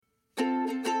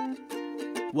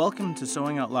Welcome to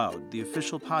Sewing Out Loud, the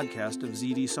official podcast of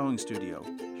ZD Sewing Studio.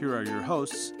 Here are your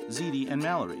hosts, ZD and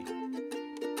Mallory.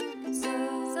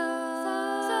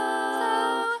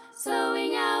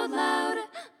 Sewing Out Loud.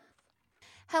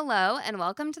 Hello and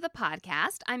welcome to the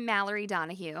podcast. I'm Mallory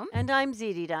Donahue. And I'm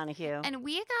ZD Donahue. And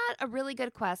we got a really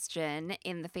good question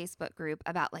in the Facebook group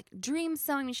about dream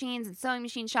sewing machines and sewing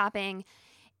machine shopping.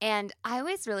 And I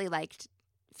always really liked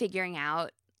figuring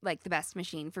out the best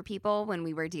machine for people when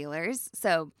we were dealers.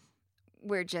 So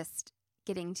we're just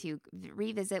getting to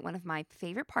revisit one of my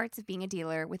favorite parts of being a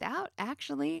dealer without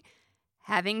actually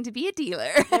having to be a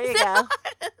dealer. There you go.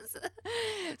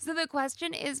 So the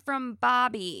question is from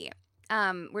Bobby.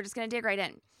 We're just going to dig right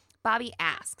in. Bobby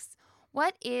asks,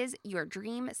 what is your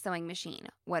dream sewing machine?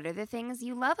 What are the things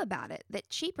you love about it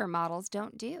that cheaper models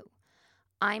don't do?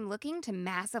 I'm looking to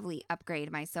massively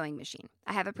upgrade my sewing machine.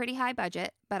 I have a pretty high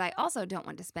budget, but I also don't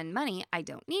want to spend money I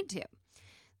don't need to.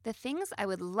 The things I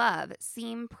would love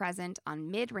seem present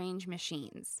on mid-range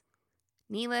machines.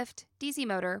 Knee lift, DC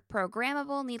motor,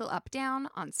 programmable needle up-down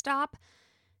on stop,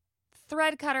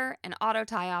 thread cutter, and auto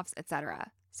tie-offs, etc.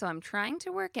 So I'm trying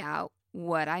to work out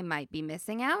what I might be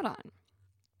missing out on.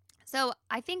 So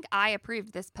I think I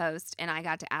approved this post and I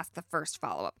got to ask the first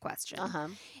follow-up question.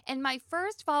 And my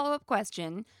first follow-up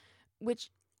question, which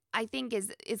I think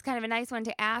is kind of a nice one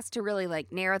to ask to really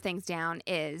narrow things down,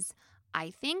 is I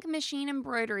think machine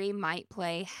embroidery might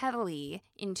play heavily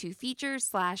into features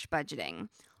 / budgeting.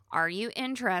 Are you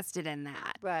interested in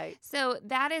that? Right. So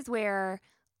that is where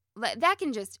that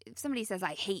can just, if somebody says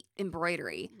I hate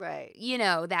embroidery, right,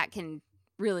 that can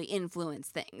really influence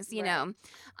things, you know.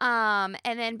 And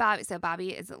then Bobby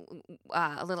is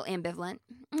a little ambivalent.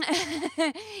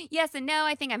 Yes and no.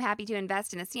 I think I'm happy to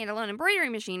invest in a standalone embroidery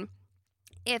machine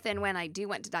if and when I do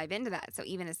want to dive into that. So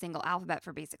even a single alphabet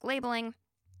for basic labeling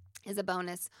is a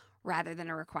bonus rather than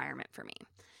a requirement for me.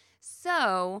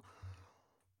 So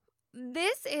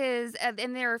this is,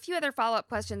 and there are a few other follow-up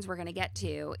questions we're going to get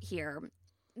to here.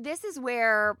 This is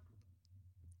where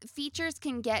features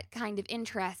can get kind of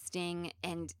interesting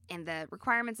and the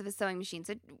requirements of a sewing machine.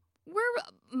 So we're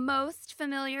most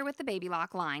familiar with the Baby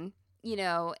Lock line,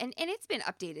 and it's been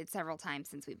updated several times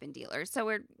since we've been dealers.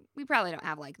 So we probably don't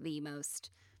have the most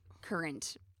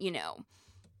current,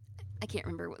 I can't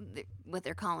remember what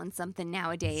they're calling something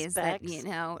nowadays. Specs,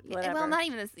 Whatever. Well, not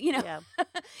even this, Yeah.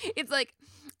 It's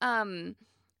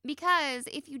because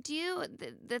if you do,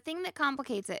 the thing that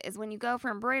complicates it is when you go for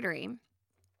embroidery.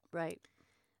 Right.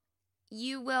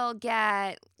 You will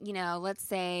get, let's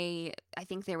say, I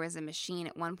think there was a machine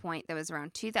at one point that was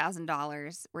around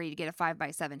 $2,000 where you'd get a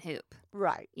 5x7 hoop.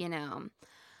 Right.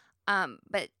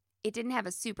 But it didn't have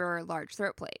a super large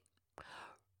throat plate.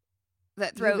 The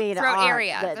throat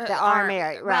area. The arm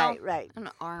area. Right, right. I don't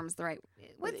know, arm's the right.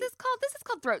 What's this called? This is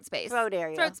called throat space. Throat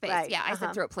area. Throat space. Right. Yeah, I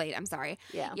said throat plate. I'm sorry.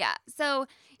 Yeah. Yeah. So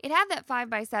it had that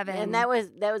 5x7. And that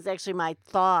was actually my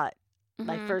thought. Mm-hmm.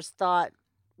 My first thought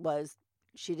was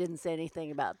she didn't say anything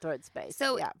about throat space.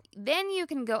 So then you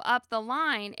can go up the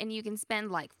line and you can spend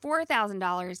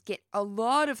 $4,000, get a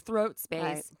lot of throat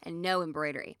space and no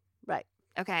embroidery. Right.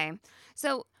 Okay.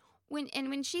 So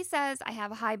when she says I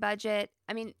have a high budget,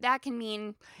 I mean that can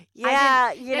mean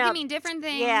that can mean different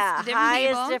things. Yeah, to different high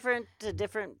people. is different to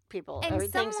different people. And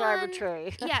Everything's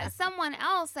arbitrary. Someone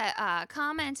else that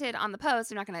commented on the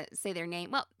post. I'm not going to say their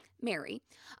name. Well, Mary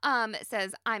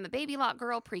says, I'm a Baby Lock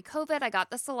girl pre-COVID. I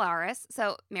got the Solaris.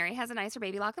 So Mary has a nicer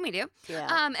Baby Lock than we do.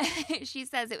 Yeah. She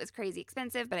says it was crazy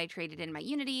expensive, but I traded in my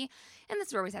Unity and the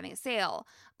store was having a sale.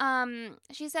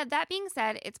 She said, that being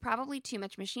said, it's probably too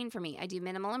much machine for me. I do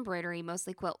minimal embroidery,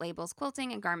 mostly quilt labels,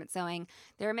 quilting, and garment sewing.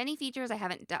 There are many features I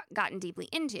haven't gotten deeply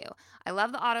into. I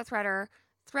love the auto threader,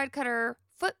 thread cutter,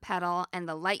 foot pedal, and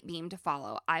the light beam to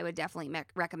follow. I would definitely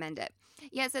recommend it.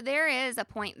 Yeah, so there is a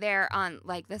point there on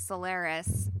the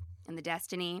Solaris and the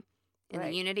Destiny and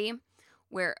the Unity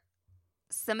where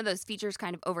some of those features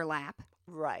kind of overlap.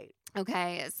 Right.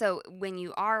 Okay, so when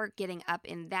you are getting up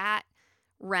in that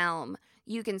realm,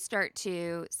 you can start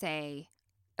to say,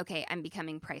 okay, I'm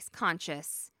becoming price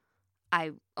conscious.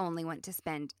 I only want to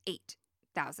spend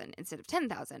 $8,000 instead of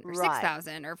 $10,000 or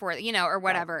 $6,000 or $4,000, or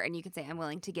whatever. Right. And you can say, I'm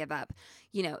willing to give up,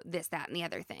 this, that, and the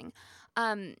other thing.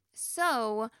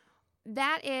 So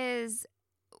that is,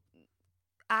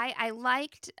 I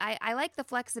like the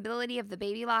flexibility of the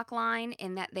Baby Lock line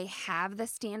in that they have the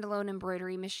standalone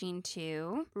embroidery machine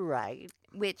too. Right.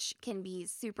 Which can be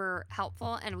super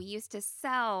helpful. And we used to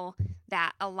sell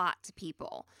that a lot to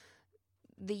people.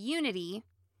 The Unity,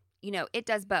 it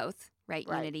does both. Right,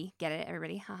 Unity, get it,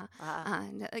 everybody?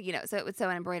 So it would sew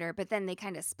and embroider, but then they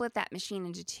kind of split that machine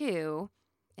into two,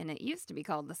 And it used to be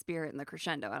called the Spirit and the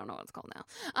Crescendo. I don't know what it's called now.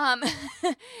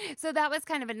 So that was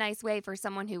kind of a nice way for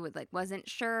someone who wasn't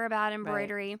sure about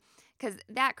embroidery, because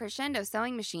that Crescendo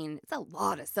sewing machine, it's a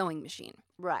lot of sewing machine.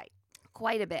 Right.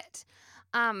 Quite a bit.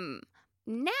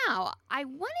 Now, I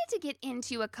wanted to get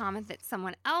into a comment that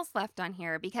someone else left on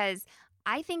here, because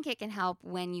I think it can help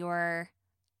when you're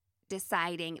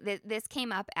deciding. This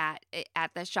came up at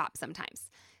the shop sometimes.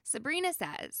 Sabrina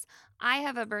says, I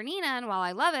have a Bernina, and while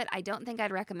I love it, I don't think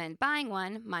I'd recommend buying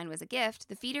one. Mine was a gift.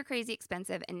 The feet are crazy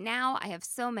expensive, and now I have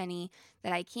so many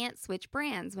that I can't switch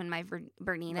brands when my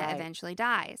Bernina eventually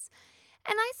dies.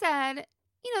 And I said,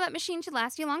 that machine should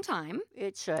last you a long time.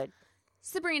 It should.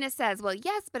 Sabrina says, well,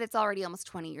 yes, but it's already almost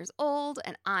 20 years old,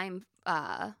 and I'm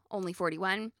only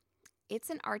 41. It's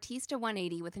an Artista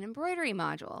 180 with an embroidery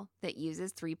module that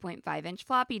uses 3.5-inch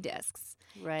floppy disks.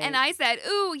 Right. And I said,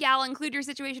 ooh, yeah, I'll include your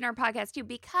situation in our podcast too,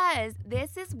 because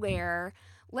this is where,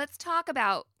 let's talk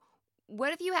about,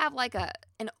 what if you have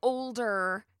an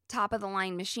older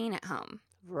top-of-the-line machine at home?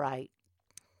 Right.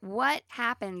 What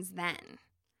happens then?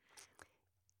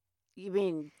 You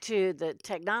mean to the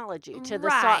technology, to the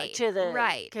Right, to the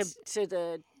right. to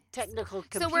the technical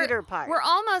So computer part. We're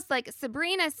almost like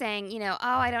Sabrina saying,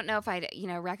 I don't know if I'd,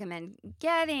 recommend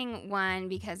getting one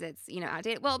because it's,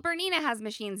 outdated. Well, Bernina has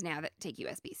machines now that take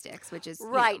USB sticks, which is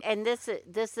right. And this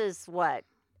is what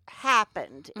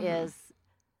happened is,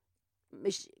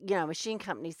 machine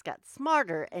companies got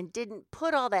smarter and didn't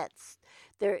put all that.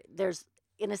 There's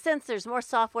in a sense, there's more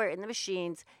software in the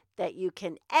machines that you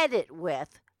can edit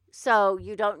with. So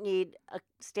you don't need a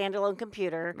standalone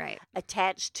computer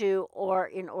attached to or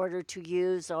in order to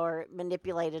use or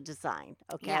manipulate a design,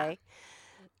 okay?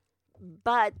 Yeah.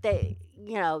 But they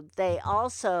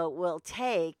also will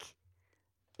take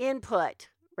input,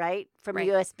 right, from a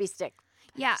USB stick.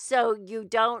 Yeah. So you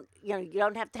don't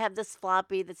have to have this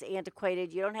floppy that's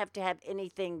antiquated. You don't have to have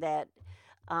anything that,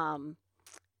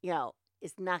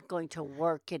 is not going to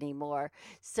work anymore.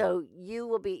 So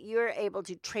you're able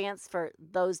to transfer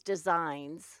those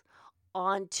designs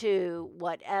onto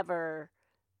whatever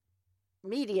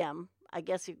medium, I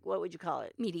guess, what would you call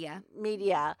it? Media,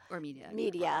 right?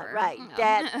 Whatever.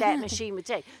 That machine would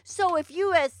take. So if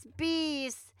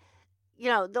USBs,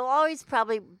 there'll always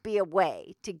probably be a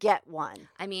way to get one.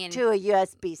 I mean, to a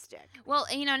USB stick. Well,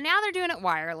 now they're doing it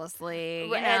wirelessly.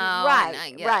 Right. And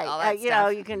I get all that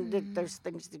stuff. You can. There's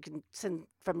things you can send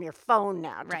from your phone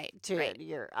now. To your to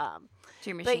your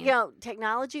machine. But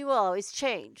technology will always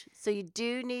change. So you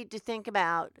do need to think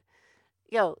about,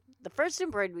 the first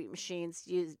embroidery machines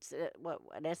used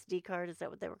an SD card. Is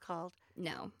that what they were called?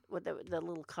 No. With the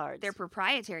little cards. They're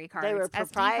proprietary cards. They were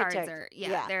proprietary. SD cards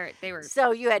are, they were.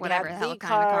 So you had to whatever have the hell the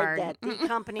kind of card card. that the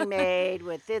company made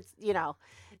with its,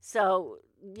 so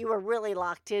you were really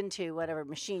locked into whatever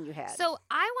machine you had. So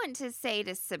I want to say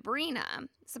to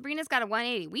Sabrina's got a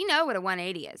 180. We know what a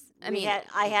 180 is.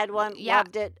 I had one, yeah.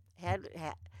 loved it.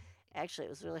 Actually, it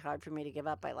was really hard for me to give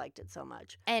up. I liked it so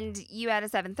much. And you had a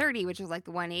 730, which was like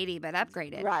the 180, but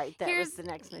upgraded. Right, that was the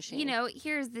next machine.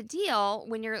 Here's the deal: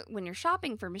 when you're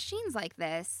shopping for machines like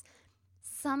this,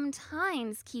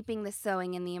 sometimes keeping the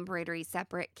sewing and the embroidery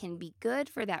separate can be good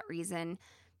for that reason,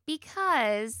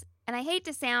 because, and I hate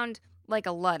to sound like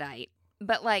a Luddite,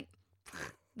 but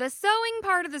the sewing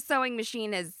part of the sewing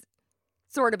machine is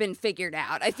sort of been figured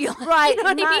out, I feel like. Right.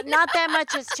 Not that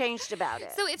much has changed about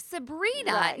it. So if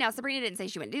Sabrina, now Sabrina didn't say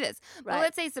she wouldn't do this, but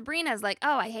let's say Sabrina's like,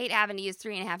 oh, I hate having to use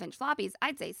 3.5-inch floppies.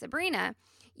 I'd say, Sabrina,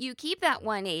 you keep that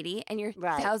 180 and your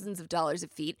thousands of dollars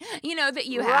of feet, that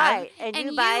you have. Right. And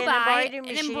you buy an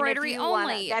embroidery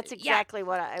only. That's exactly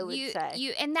what I would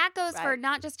say. And that goes for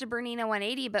not just a Bernina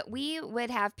 180, but we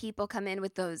would have people come in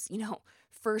with those,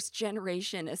 first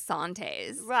generation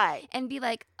Asantes. Right. And be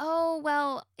like, oh,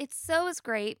 well, it sews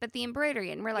great, but the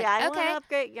embroidery. And we're like, I okay. want to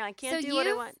upgrade. I can't do what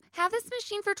I want. Have this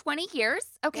machine for 20 years.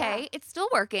 Okay. It's still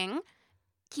working.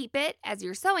 Keep it as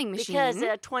your sewing machine. Because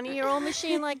a 20-year-old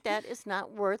machine like that is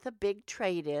not worth a big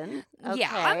trade-in,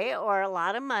 or a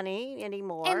lot of money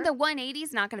anymore. And the 180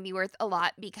 is not going to be worth a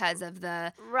lot because of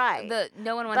the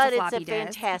no one wants but a floppy it's a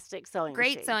fantastic sewing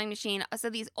Great machine. sewing machine. So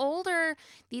these older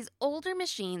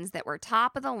machines that were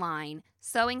top of the line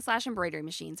sewing/embroidery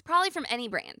machines, probably from any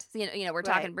brand. So, we're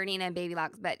talking Bernina and Baby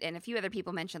Locks, and a few other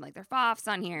people mentioned their Fofs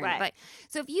on here. Right. But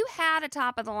so if you had a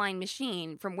top of the line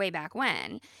machine from way back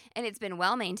when, and it's been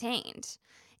well maintained,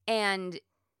 and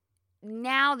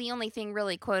now the only thing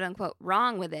really quote unquote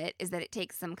wrong with it is that it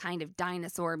takes some kind of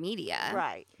dinosaur media.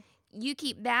 Right. You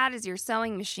keep that as your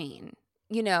sewing machine.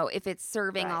 if it's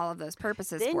serving Right. all of those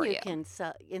purposes Then for you you. can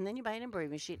sew, and then you buy an embroidery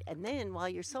machine, and then while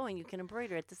you're sewing, you can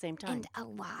embroider at the same time. And a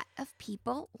lot of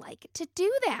people like to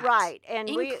do that. Right, and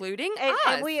including and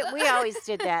us. we always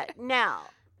did that. Now,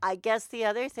 I guess the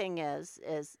other thing is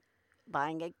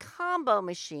buying a combo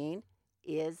machine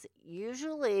is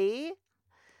usually,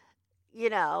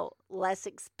 less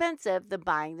expensive than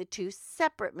buying the two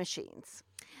separate machines.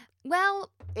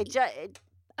 Well, It just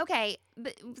okay,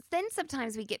 but then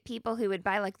sometimes we get people who would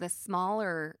buy like the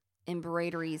smaller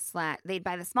embroidery they'd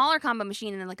buy the smaller combo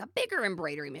machine and then like a bigger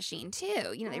embroidery machine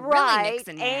too. They really mix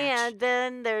and match. And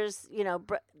then there's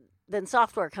then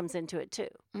software comes into it too.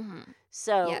 Mhm.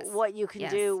 So Yes. what you can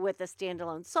Yes. do with a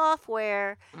standalone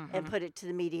software and Mhm. put it to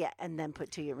the media and then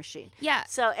put to your machine. Yeah,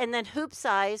 So and then hoop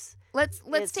size. let's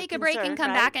is take a a break and concern,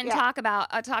 come right? back and Yeah. talk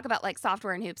about like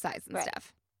software and hoop size and Right.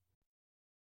 stuff.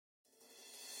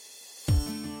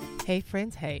 Hey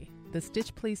friends, hey. The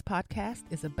Stitch Please podcast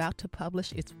is about to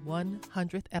publish its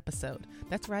 100th episode.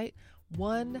 That's right,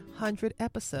 100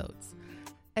 episodes.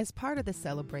 As part of the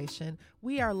celebration,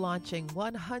 we are launching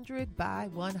 100 by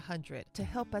 100 to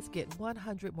help us get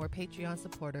 100 more Patreon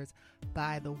supporters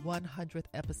by the 100th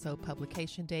episode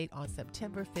publication date on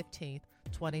September 15th,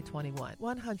 2021.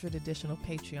 100 additional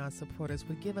Patreon supporters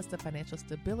would give us the financial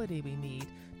stability we need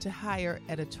to hire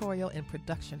editorial and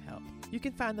production help. You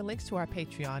can find the links to our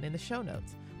Patreon in the show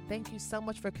notes. Thank you so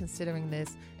much for considering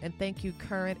this, and thank you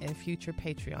current and future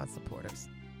Patreon supporters.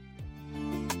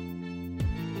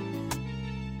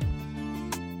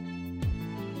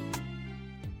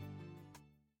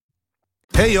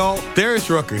 Hey y'all, Darius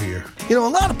Rucker here. A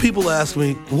lot of people ask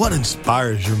me, what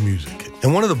inspires your music?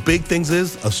 And one of the big things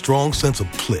is a strong sense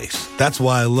of place. That's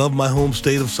why I love my home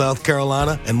state of South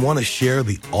Carolina and want to share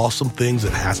the awesome things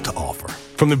it has to offer.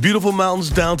 From the beautiful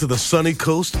mountains down to the sunny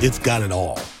coast, it's got it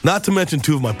all. Not to mention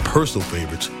two of my personal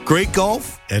favorites, great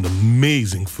golf and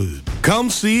amazing food. Come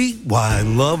see why I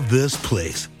love this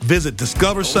place. Visit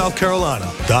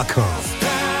discoversouthcarolina.com.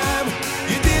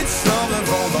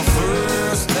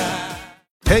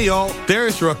 Hey y'all,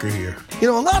 Darius Rucker here. A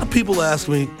lot of people ask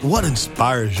me, what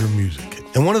inspires your music?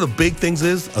 And one of the big things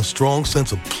is a strong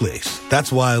sense of place.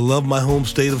 That's why I love my home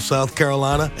state of South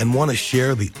Carolina and want to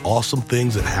share the awesome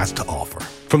things it has to offer.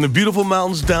 From the beautiful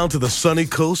mountains down to the sunny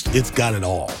coast, it's got it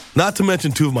all. Not to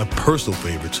mention two of my personal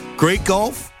favorites, great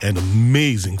golf and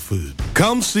amazing food.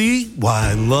 Come see why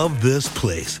I love this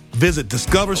place. Visit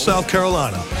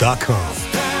discoversouthcarolina.com.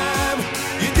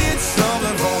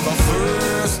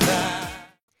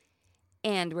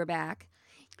 And we're back.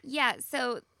 Yeah,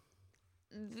 so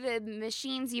the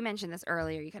machines, you mentioned this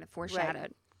earlier, you kind of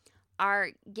foreshadowed, are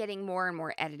getting more and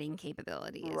more editing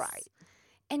capabilities. Right.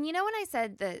 And when I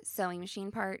said the sewing machine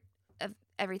part of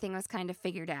everything was kind of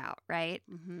figured out, right?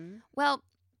 Mm-hmm. Well,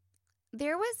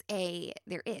 there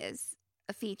is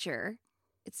a feature.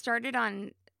 It started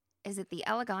on, is it the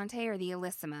Elegante or the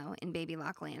Elissimo in Baby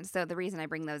Lock Land? So the reason I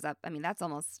bring those up, that's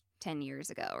almost 10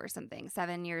 years ago or something,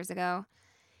 7 years ago.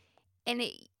 And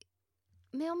maybe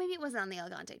it wasn't on the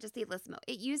Elegante, just the Elissimo.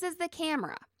 It uses the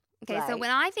camera. Okay, so Right. when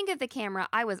I think of the camera,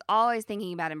 I was always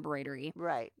thinking about embroidery,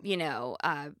 Right.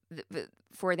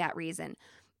 for that reason.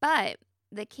 But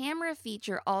the camera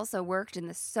feature also worked in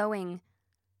the sewing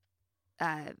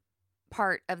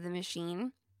part of the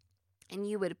machine, and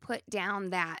you would put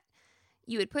down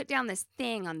this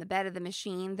thing on the bed of the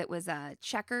machine that was a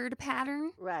checkered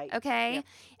pattern. Right. Okay. Yep.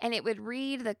 And it would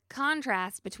read the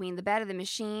contrast between the bed of the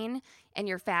machine and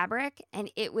your fabric,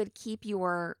 and it would keep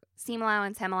your seam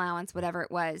allowance, hem allowance, whatever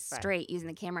it was, Right. straight using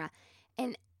the camera.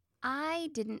 And I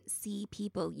didn't see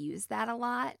people use that a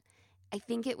lot. I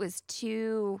think it was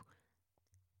too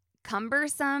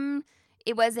cumbersome.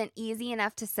 It wasn't easy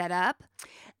enough to set up.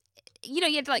 You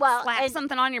had to slap and-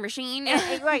 something on your machine.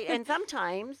 Right. And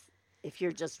sometimes, if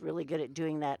you're just really good at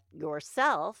doing that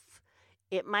yourself,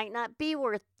 it might not be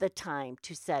worth the time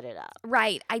to set it up.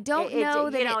 Right. I don't know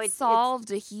that it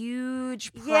solved a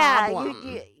huge problem.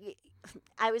 Yeah.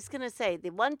 I was going to say, the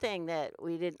one thing that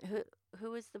we didn't,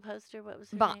 who was the poster? What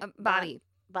was her name? Bobby.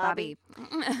 Bobby.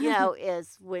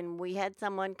 Is when we had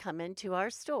someone come into our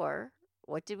store,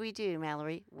 what did we do,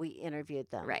 Mallory? We interviewed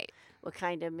them. Right. What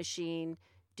kind of machine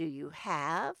do you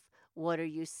have? What are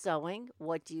you sewing?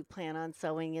 What do you plan on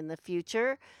sewing in the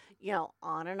future?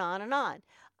 On and on and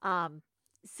on.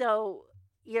 So,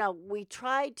 we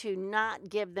tried to not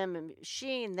give them a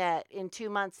machine that in 2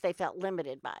 months they felt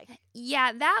limited by.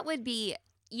 Yeah, that would be,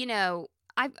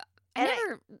 I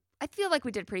feel like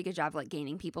we did a pretty good job of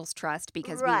gaining people's trust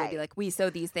because we would be Right. like, we sew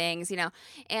these things,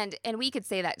 and we could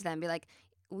say that to them, be like,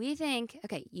 we think,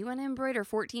 okay, you want to embroider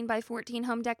 14 by 14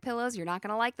 home deck pillows, you're not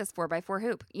going to like this 4 by 4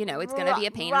 hoop. It's going to be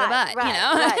a pain in the butt,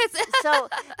 Right. So,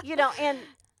 and,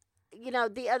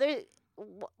 the other,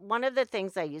 one of the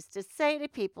things I used to say to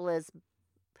people is,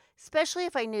 especially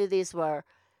if I knew these were,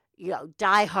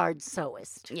 diehard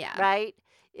sewists, Yeah. right,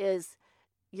 is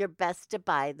you're best to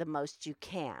buy the most you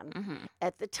can Mm-hmm.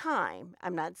 at the time.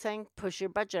 I'm not saying push your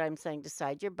budget. I'm saying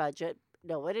decide your budget,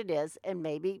 know what it is, and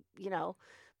maybe,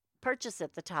 purchase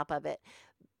at the top of it.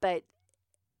 But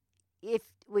if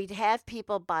we'd have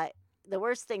people buy, the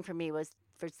worst thing for me was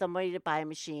for somebody to buy a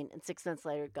machine and 6 months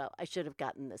later go, I should have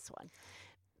gotten this one.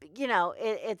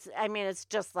 It's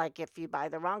just like if you buy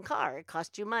the wrong car, it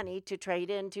costs you money to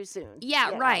trade in too soon.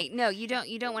 Yeah, right. No, you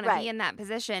don't want to Right. be in that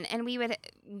position. And we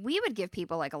would give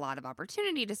people like a lot of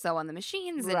opportunity to sew on the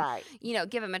machines and Right.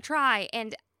 give them a try.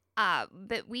 And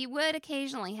but we would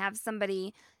occasionally have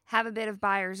somebody have a bit of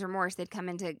buyer's remorse. They'd come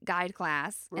into guide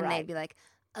class and Right. they'd be like,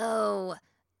 "Oh,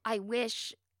 I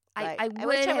wish Right. I wish would I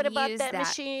would have have bought used that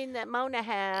machine that Mona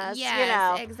has.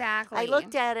 Yes, exactly. I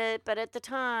looked at it, but at the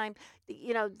time,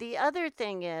 the other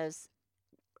thing is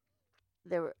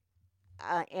there were,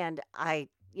 and I,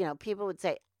 people would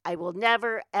say, I will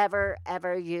never, ever,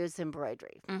 ever use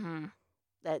embroidery. Mm-hmm.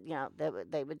 That,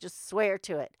 they would just swear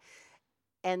to it.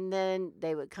 And then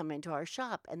they would come into our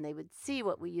shop and they would see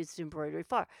what we used embroidery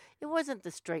for. It wasn't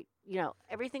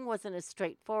everything wasn't as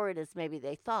straightforward as maybe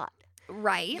they thought.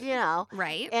 Right.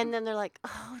 Right. And then they're like,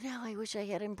 oh, no, I wish I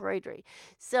had embroidery.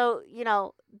 So,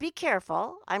 be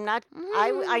careful. I'm not,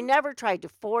 I never tried to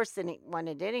force anyone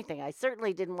into anything. I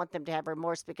certainly didn't want them to have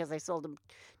remorse because I sold them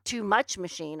too much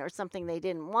machine or something they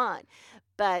didn't want.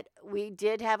 But we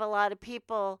did have a lot of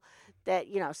people that,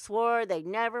 swore they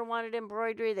never wanted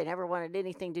embroidery. They never wanted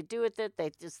anything to do with it.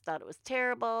 They just thought it was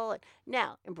terrible.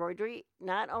 Now, embroidery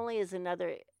not only is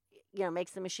another,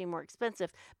 makes the machine more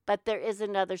expensive, but there is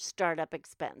another startup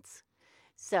expense.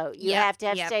 So you have to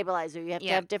have stabilizer. You have to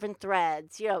have different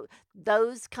threads.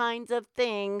 Those kinds of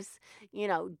things,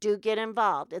 do get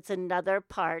involved. It's another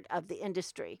part of the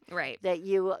industry. Right. That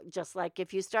you, just like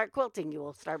if you start quilting, you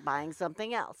will start buying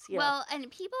something else. Well, and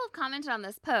people have commented on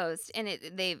this post, and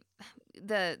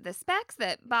the specs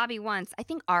that Bobby wants, I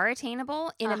think, are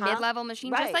attainable in a mid-level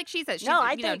machine, just Right. like she said. She's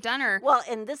I think, done her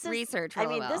and this is research. I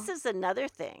mean, this is another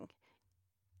thing.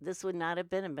 This would not have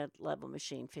been a mid-level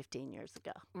machine 15 years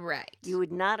ago. Right. You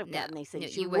would not have No, gotten these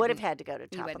things. you You would have wouldn't. had to go to You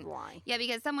top of wouldn't. the line. Yeah,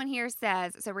 because someone here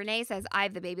says, so Renee says, I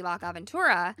have the Baby Lock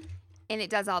Aventura, and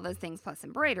it does all those things plus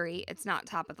embroidery. It's not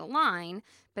top of the line,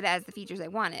 but it has the features I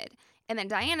wanted. And then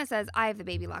Diana says, I have the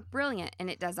Baby Lock Brilliant, and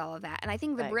it does all of that. And I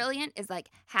think the Right. Brilliant is like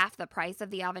half the price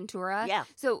of the Aventura. Yeah.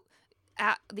 So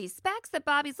these specs that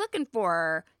Bobby's looking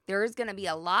for, there's going to be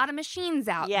a lot of machines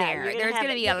out Yeah, there. you're gonna There's have-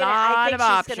 going to be you're a gonna- I lot think of she's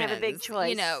options. gonna have a big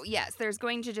choice. Yes, there's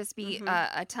going to just be Mhm.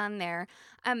 a ton there.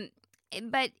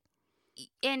 But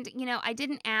I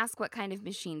didn't ask what kind of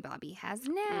machine Bobby has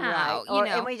now. Right.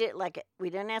 And we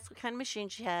didn't ask what kind of machine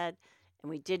she had, and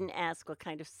we didn't ask what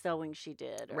kind of sewing she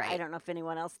did. Or I Right. don't know if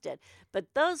anyone else did,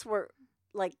 but those were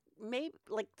maybe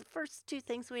the first two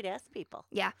things we'd ask people.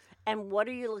 Yeah. And what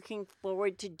are you looking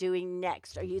forward to doing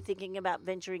next? Are you thinking about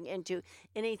venturing into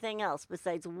anything else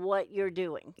besides what you're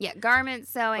doing? Yeah, garment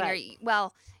sewing, Right.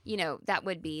 that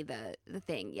would be the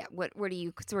thing. Yeah, what are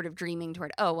you sort of dreaming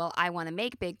toward? Oh, well, I want to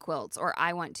make big quilts, or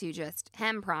I want to just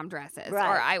hem prom dresses, or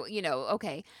Right.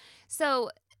 okay.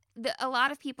 So a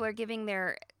lot of people are giving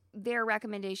their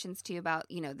recommendations to you about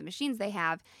the machines they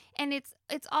have, and it's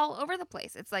all over the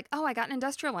place. It's like, oh, I got an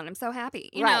industrial one, I'm so happy,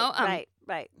 Right.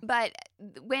 But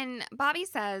when Bobby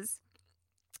says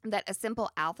that a simple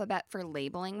alphabet for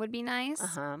labeling would be nice,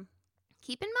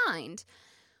 keep in mind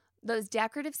those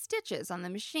decorative stitches on the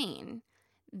machine,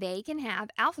 they can have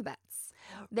alphabets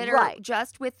that are Right.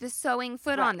 just with the sewing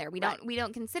foot Right, on there. We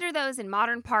don't consider those in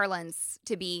modern parlance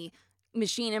to be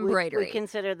machine embroidery. We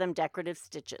consider them decorative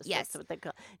stitches. Yes. That's what they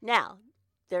call. Now,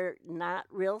 they're not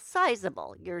real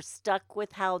sizable. You're stuck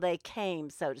with how they came,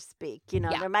 so to speak.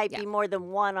 Yeah, there might yeah. be more than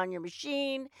one on your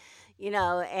machine,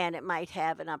 and it might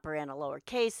have an upper and a lower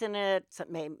case in it. So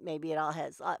maybe it all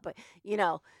has, but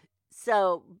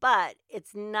but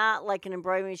it's not like an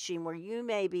embroidery machine where you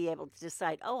may be able to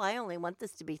decide, oh, I only want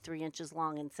this to be 3 inches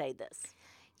long and say this.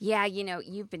 Yeah,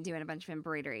 you've been doing a bunch of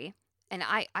embroidery. And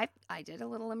I did a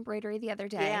little embroidery the other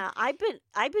day. Yeah, I've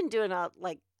been doing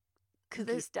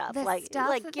kooky stuff, the like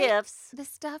stuff that gifts. The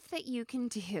stuff that you can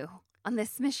do on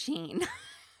this machine,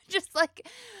 just like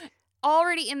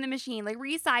already in the machine, like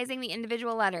resizing the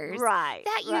individual letters. Right.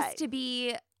 That right. used to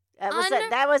be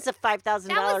That was a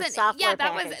 $5,000 software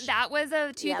package. that was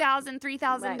a $2,000,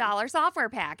 $3,000 software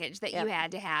package that Yep. you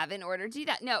had to have in order to do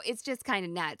that. No, it's just kind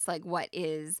of nuts. Like what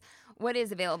is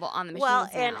available on the machines Well,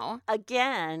 now? and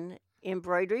again,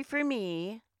 embroidery for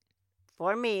me,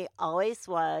 always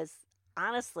was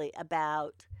honestly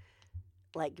about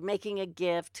like making a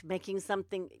gift, making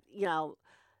something,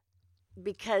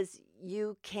 because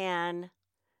you can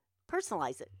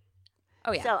personalize it.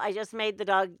 Oh yeah. So I just made the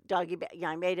doggy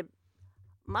bag.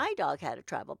 My dog had a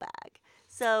travel bag.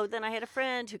 So then I had a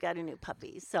friend who got a new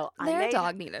puppy. So Their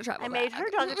dog needed a travel I bag. made her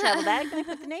dog a travel bag and I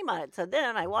put the name on it. So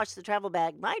then I washed the travel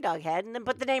bag my dog had and then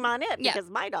put the name on it Yeah. because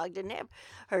my dog didn't have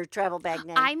her travel bag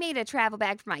name. I made a travel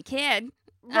bag for my kid.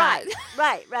 Right.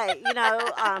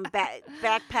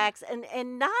 Backpacks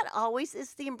and not always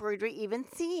is the embroidery even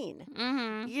seen.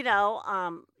 Mm-hmm.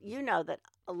 You know that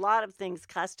a lot of things,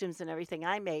 costumes and everything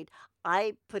I made,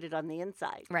 I put it on the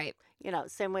inside. Right.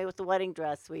 Same way with the wedding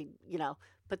dress. We,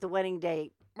 put the wedding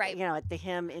date, Right. at the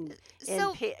hem in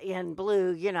So- in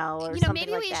blue, or something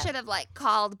maybe like we that. should have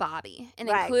called Bobby and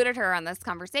Right. included her on this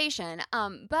conversation.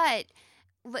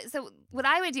 So what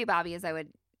I would do, Bobby, is I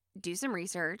would do some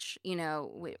research.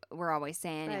 We're always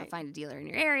saying, Right. find a dealer in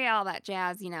your area, all that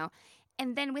jazz.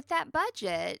 And then with that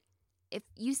budget, if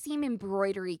you seem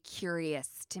embroidery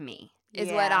curious to me, is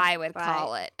what Yeah, I would right.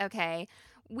 call it. Okay.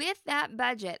 With that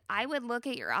budget, I would look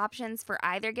at your options for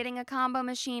either getting a combo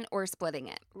machine or splitting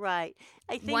it. Right.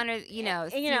 I think One or see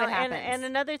what happens. and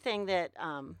another thing that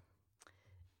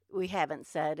we haven't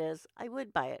said is I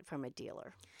would buy it from a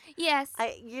dealer. Yes.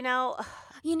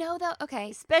 Though, Okay.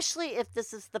 especially if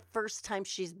this is the first time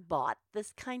she's bought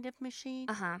this kind of machine,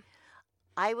 Uh-huh.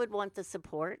 I would want the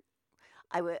support.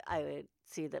 I would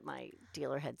see that my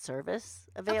dealer had service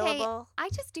available. I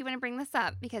just do want to bring this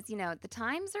up because, the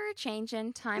times are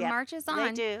changing. Time Yep, marches They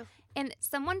on. do. And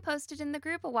someone posted in the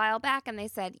group a while back and they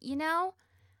said,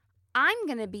 I'm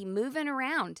going to be moving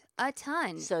around a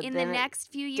ton So in the then next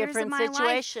few years of Different my life.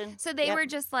 situation. So they Yep. were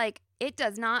just like, it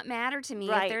does not matter to me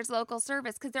if Right. there's local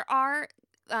service because there are.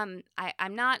 I'm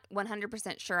not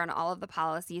 100% sure on all of the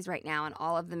policies right now and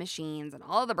all of the machines and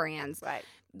all of the brands, Right.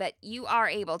 but you are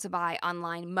able to buy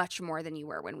online much more than you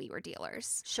were when we were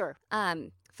dealers. Sure.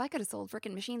 If I could have sold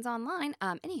freaking machines online,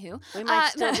 anywho, We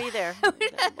might still be there.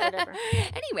 Whatever.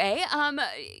 Anyway,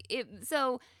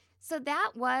 so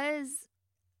that was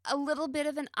a little bit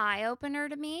of an eye opener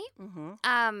to me.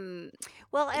 Mm-hmm.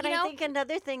 Well, and You I know- think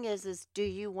another thing is do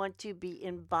you want to be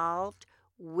involved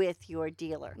with your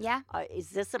dealer? Yeah.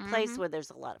 Is this a place Mhm. where there's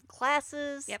a lot of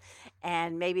classes? Yep.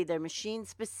 And maybe they're machine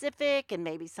specific, and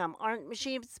maybe some aren't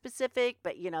machine specific,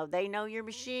 but they know your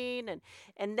machine,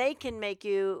 and they can make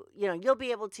you. You'll be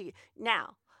able to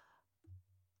now.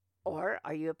 Or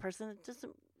are you a person that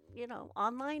doesn't?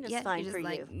 Online is Yeah, fine you're for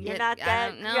just you. like, You're yeah, not I that.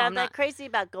 don't know, You're not I'm that not- crazy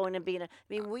about going and being.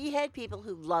 We had people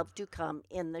who loved to come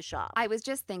in the shop. I was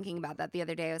just thinking about that the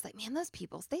other day. I was like, man, those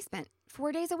people, they spent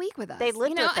 4 days a week with us. They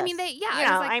lived with us. I mean, they, yeah. You I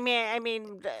know,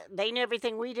 was like, they knew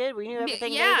everything we did. We knew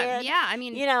everything yeah, they did. yeah. I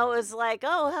mean, It was like,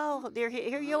 oh hell,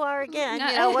 here you are again.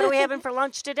 No. What are we having for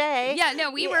lunch today? yeah,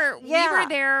 no, we Yeah, were yeah.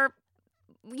 there,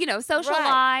 social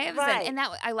Right, lives, right. and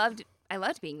that I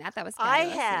loved being that. That was I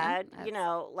fabulous,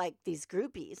 had, like these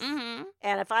groupies, Mm-hmm.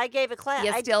 and if I gave a class,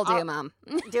 You still do, Mom.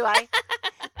 Do I?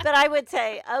 But I would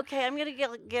say, okay, I'm going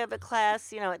to give a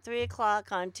class, at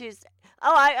 3:00 on Tuesday.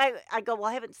 Oh, I go, well,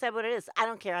 I haven't said what it is. I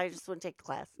don't care. I just want to take the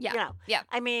class. Yeah, yeah.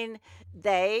 I mean,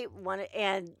 they wanted,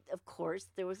 and of course,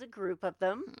 there was a group of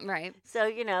them. Right.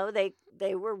 So,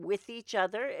 they were with each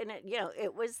other, and,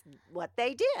 it was what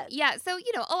they did. Yeah. So,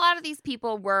 a lot of these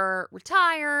people were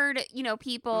retired,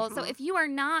 people. So Mhm. if you are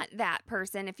not that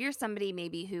person, if you're somebody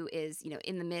maybe who is,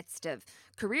 in the midst of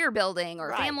career building or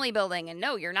Right. family building, and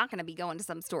no, you're not going to be going to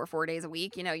some store 4 days a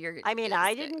week, you're. I mean,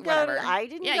 I didn't go whatever. to, I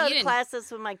didn't Yeah, go you to didn't.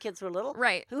 classes when my kids were little.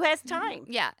 Right. Who has time?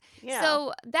 Yeah. You know?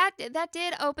 So that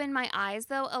did open my eyes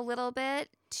though a little bit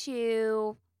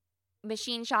to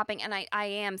machine shopping, and I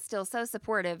am still so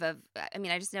supportive of. I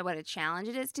mean, I just know what a challenge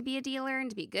it is to be a dealer and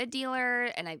to be a good dealer,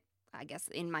 and I guess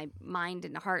in my mind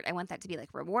and heart, I want that to be like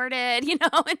rewarded, and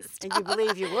stuff. And you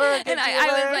believe you were a good And I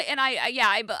was dealer? like, and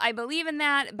I believe in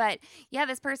that, but yeah,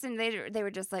 this person they were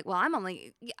just like, well,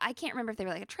 I can't remember if they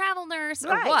were like a travel nurse or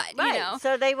Right, what, right.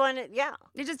 So they wanted,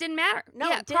 it just didn't matter. No,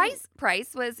 yeah, it didn't. price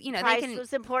was, price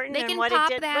was important they and can what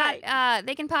pop it did. that. Right.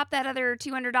 They can pop that other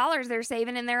 $200 they're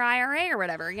saving in their IRA or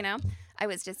whatever. I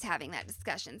was just having that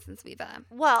discussion since we've.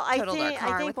 Well, totaled our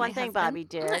car I think with one my thing husband. Bobby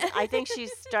did. I think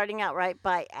she's starting out right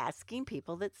by asking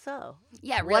people that sew.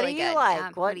 Yeah, What really do you good. like?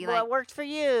 Yeah, What do you what like? worked for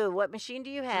you? What machine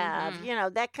do you have?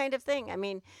 Mhm. That kind of thing. I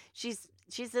mean, she's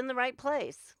in the right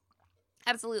place.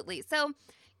 Absolutely. So,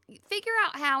 figure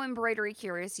out how embroidery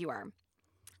curious you are.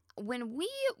 When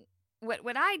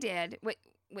what I did, what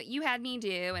you had me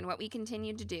do, and what we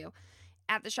continued to do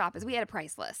at the shop is we had a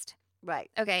price list.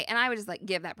 Right. Okay, and I would just like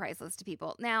give that price list to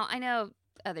people. Now I know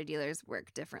other dealers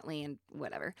work differently and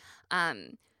whatever.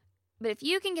 But if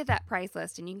you can get that price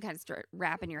list and you can kind of start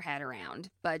wrapping your head around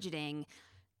budgeting,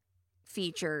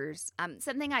 features,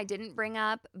 something I didn't bring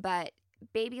up, but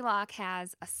Baby Lock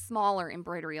has a smaller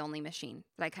embroidery only machine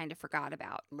that I kind of forgot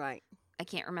about. Right. I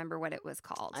can't remember what it was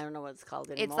called. I don't know what it's called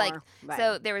anymore. It's like, right.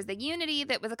 So there was the Unity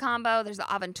that was a combo. There's the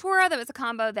Aventura that was a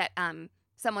combo that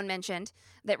someone mentioned,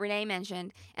 that Renee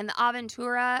mentioned. And the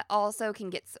Aventura also can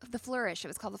get the Flourish. It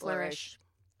was called the Flourish.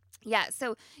 Yeah,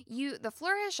 so the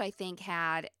Flourish, I think,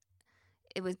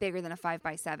 it was bigger than a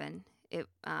 5x7.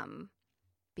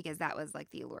 Because that was like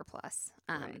the Allure Plus.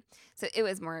 Right. So it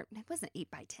was more, it wasn't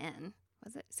 8x10.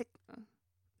 Was it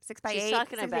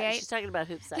 6x8? She's talking about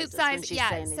hoop sizes. Hoop size, when she's yeah.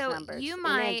 saying these So numbers, you in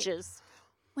might, inches.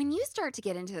 when you start to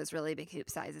get into those really big hoop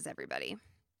sizes, everybody,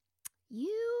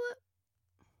 you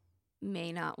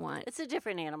may not want. It's a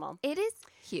different animal. It is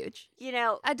huge. You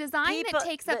know, A design that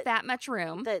takes up that much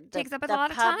room takes up a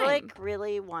lot of time. The public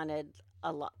really wanted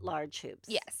large hoops.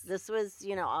 Yes. This was,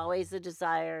 always a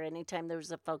desire. Anytime there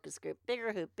was a focus group,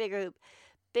 bigger hoops.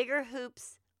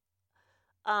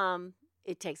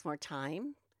 It takes more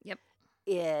time. Yep.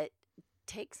 It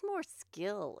takes more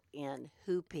skill in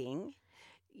hooping.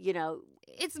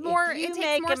 It's more. If you it takes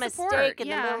make more a mistake support. in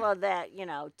the middle of that,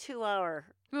 2-hour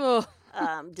Ugh.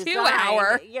 design, 2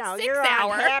 hour, 6 you're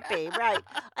hour. unhappy, right?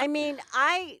 I mean,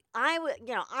 I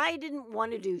didn't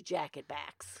want to do jacket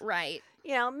backs. Right.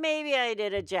 Maybe I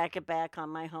did a jacket back on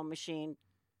my home machine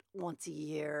once a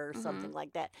year or something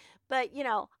like that. But,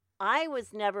 I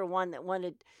was never one that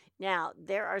wanted. Now,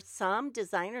 there are some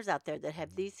designers out there that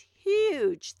have these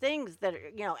huge things that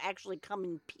are, actually come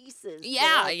in pieces.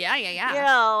 Yeah, like,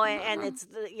 yeah. And it's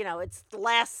it's the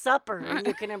Last Supper and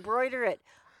you can embroider it.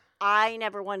 I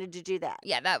never wanted to do that.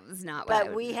 Yeah, that was not what I But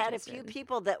was we had a interested few in.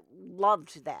 people that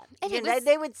loved that. And it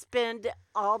They would spend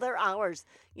all their hours,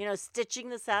 stitching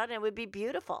this out, and it would be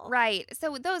beautiful. Right.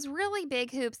 So those really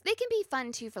big hoops, they can be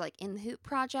fun too for like in hoop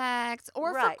projects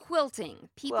or Right. for quilting.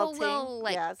 People will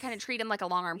yes. kind of treat them like a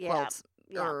long arm Yeah. quilt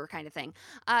Yeah. or kind of thing.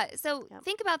 So Yep.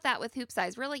 think about that with hoop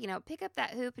size. Really, pick up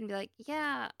that hoop and be like,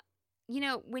 yeah.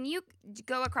 When you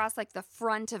go across like the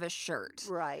front of a shirt,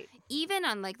 Right. even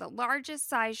on like the largest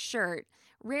size shirt,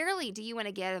 rarely do you want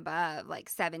to get above like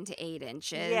 7 to 8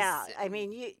 inches. Yeah. I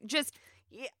mean,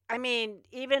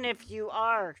 even if you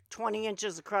are 20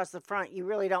 inches across the front, you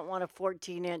really don't want a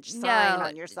 14-inch sign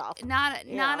on yourself. Not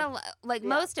Yeah.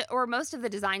 most of the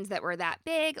designs that were that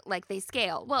big, like they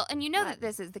scale. Well, and that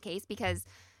this is the case because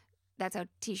that's how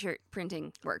t-shirt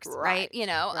printing works, right?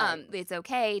 Right. It's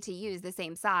okay to use the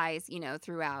same size,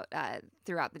 throughout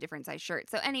the different size shirts.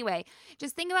 So anyway,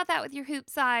 just think about that with your hoop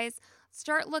size.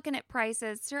 Start looking at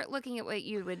prices. Start looking at what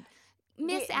you would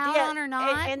miss out on or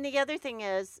not. And the other thing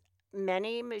is,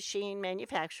 many machine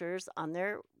manufacturers on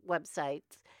their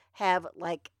websites have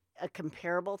like a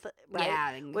comparable, right?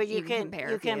 Yeah, where you can compare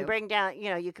you a can few. bring down,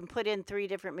 you can put in 3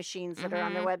 different machines that are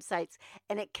on their websites,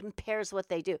 and it compares what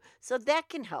they do. So that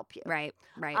can help you. Right.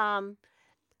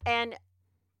 And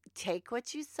take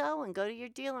what you sew and go to your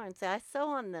dealer and say, I sew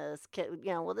on this.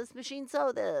 Will this machine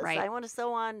sew this? Right. I want to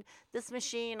sew on this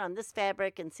machine on this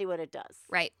fabric and see what it does.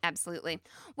 Right, absolutely.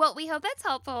 Well, we hope that's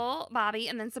helpful, Bobby.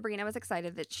 And then Sabrina was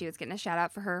excited that she was getting a shout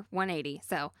out for her 180.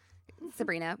 So,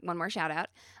 Sabrina, one more shout out.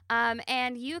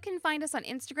 And you can find us on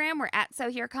Instagram. We're at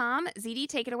SewHereCom. ZD,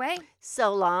 take it away.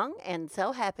 So long and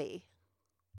so happy.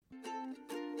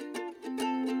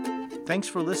 Thanks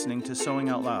for listening to Sewing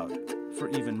Out Loud. For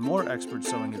even more expert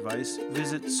sewing advice,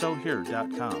 visit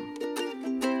sewhere.com.